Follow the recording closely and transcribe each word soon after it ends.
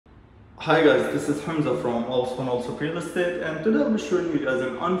Hi guys, this is Hamza from Allsopp Allsopp Real Estate, and today I'll be showing you guys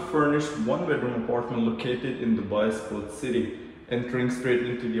an unfurnished one-bedroom apartment located in Dubai's Port City. Entering straight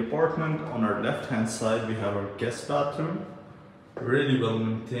into the apartment, on our left-hand side we have our guest bathroom. Really well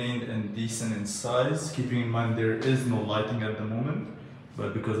maintained and decent in size. Keeping in mind there is no lighting at the moment,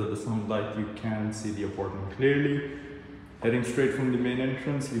 but because of the sunlight you can see the apartment clearly. Heading straight from the main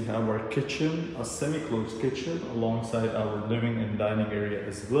entrance, we have our kitchen, a semi-closed kitchen alongside our living and dining area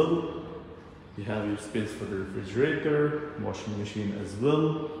as well. You have your space for the refrigerator, washing machine as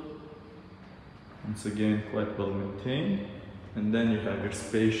well. Once again, quite well maintained. And then you have your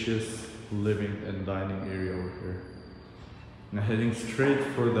spacious living and dining area over here. Now heading straight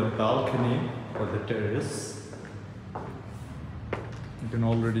for the balcony or the terrace. You can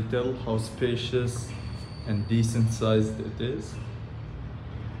already tell how spacious and decent sized it is.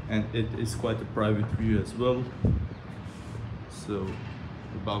 And it is quite a private view as well. So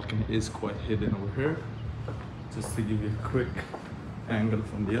the balcony is quite hidden over here. Just to give you a quick angle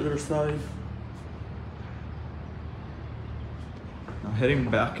from the other side. Now heading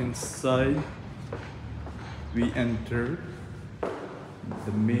back inside, we enter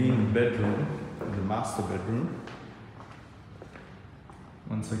the main bedroom, the master bedroom.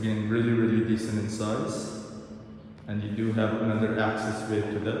 Once again, really decent in size. And you do have another access way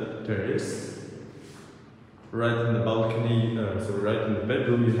to the terrace. Right in the balcony, right in the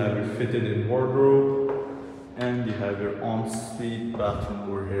bedroom, you have your fitted in wardrobe and you have your ensuite bathroom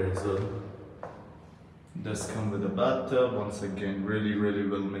over here as well. It does come with a bathtub, once again, really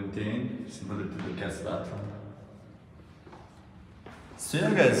well maintained, similar to the guest bathroom. So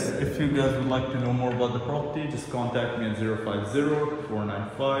yeah guys, if you guys would like to know more about the property, just contact me at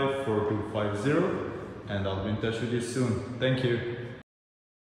 050-495-4250 and I'll be in touch with you soon. Thank you.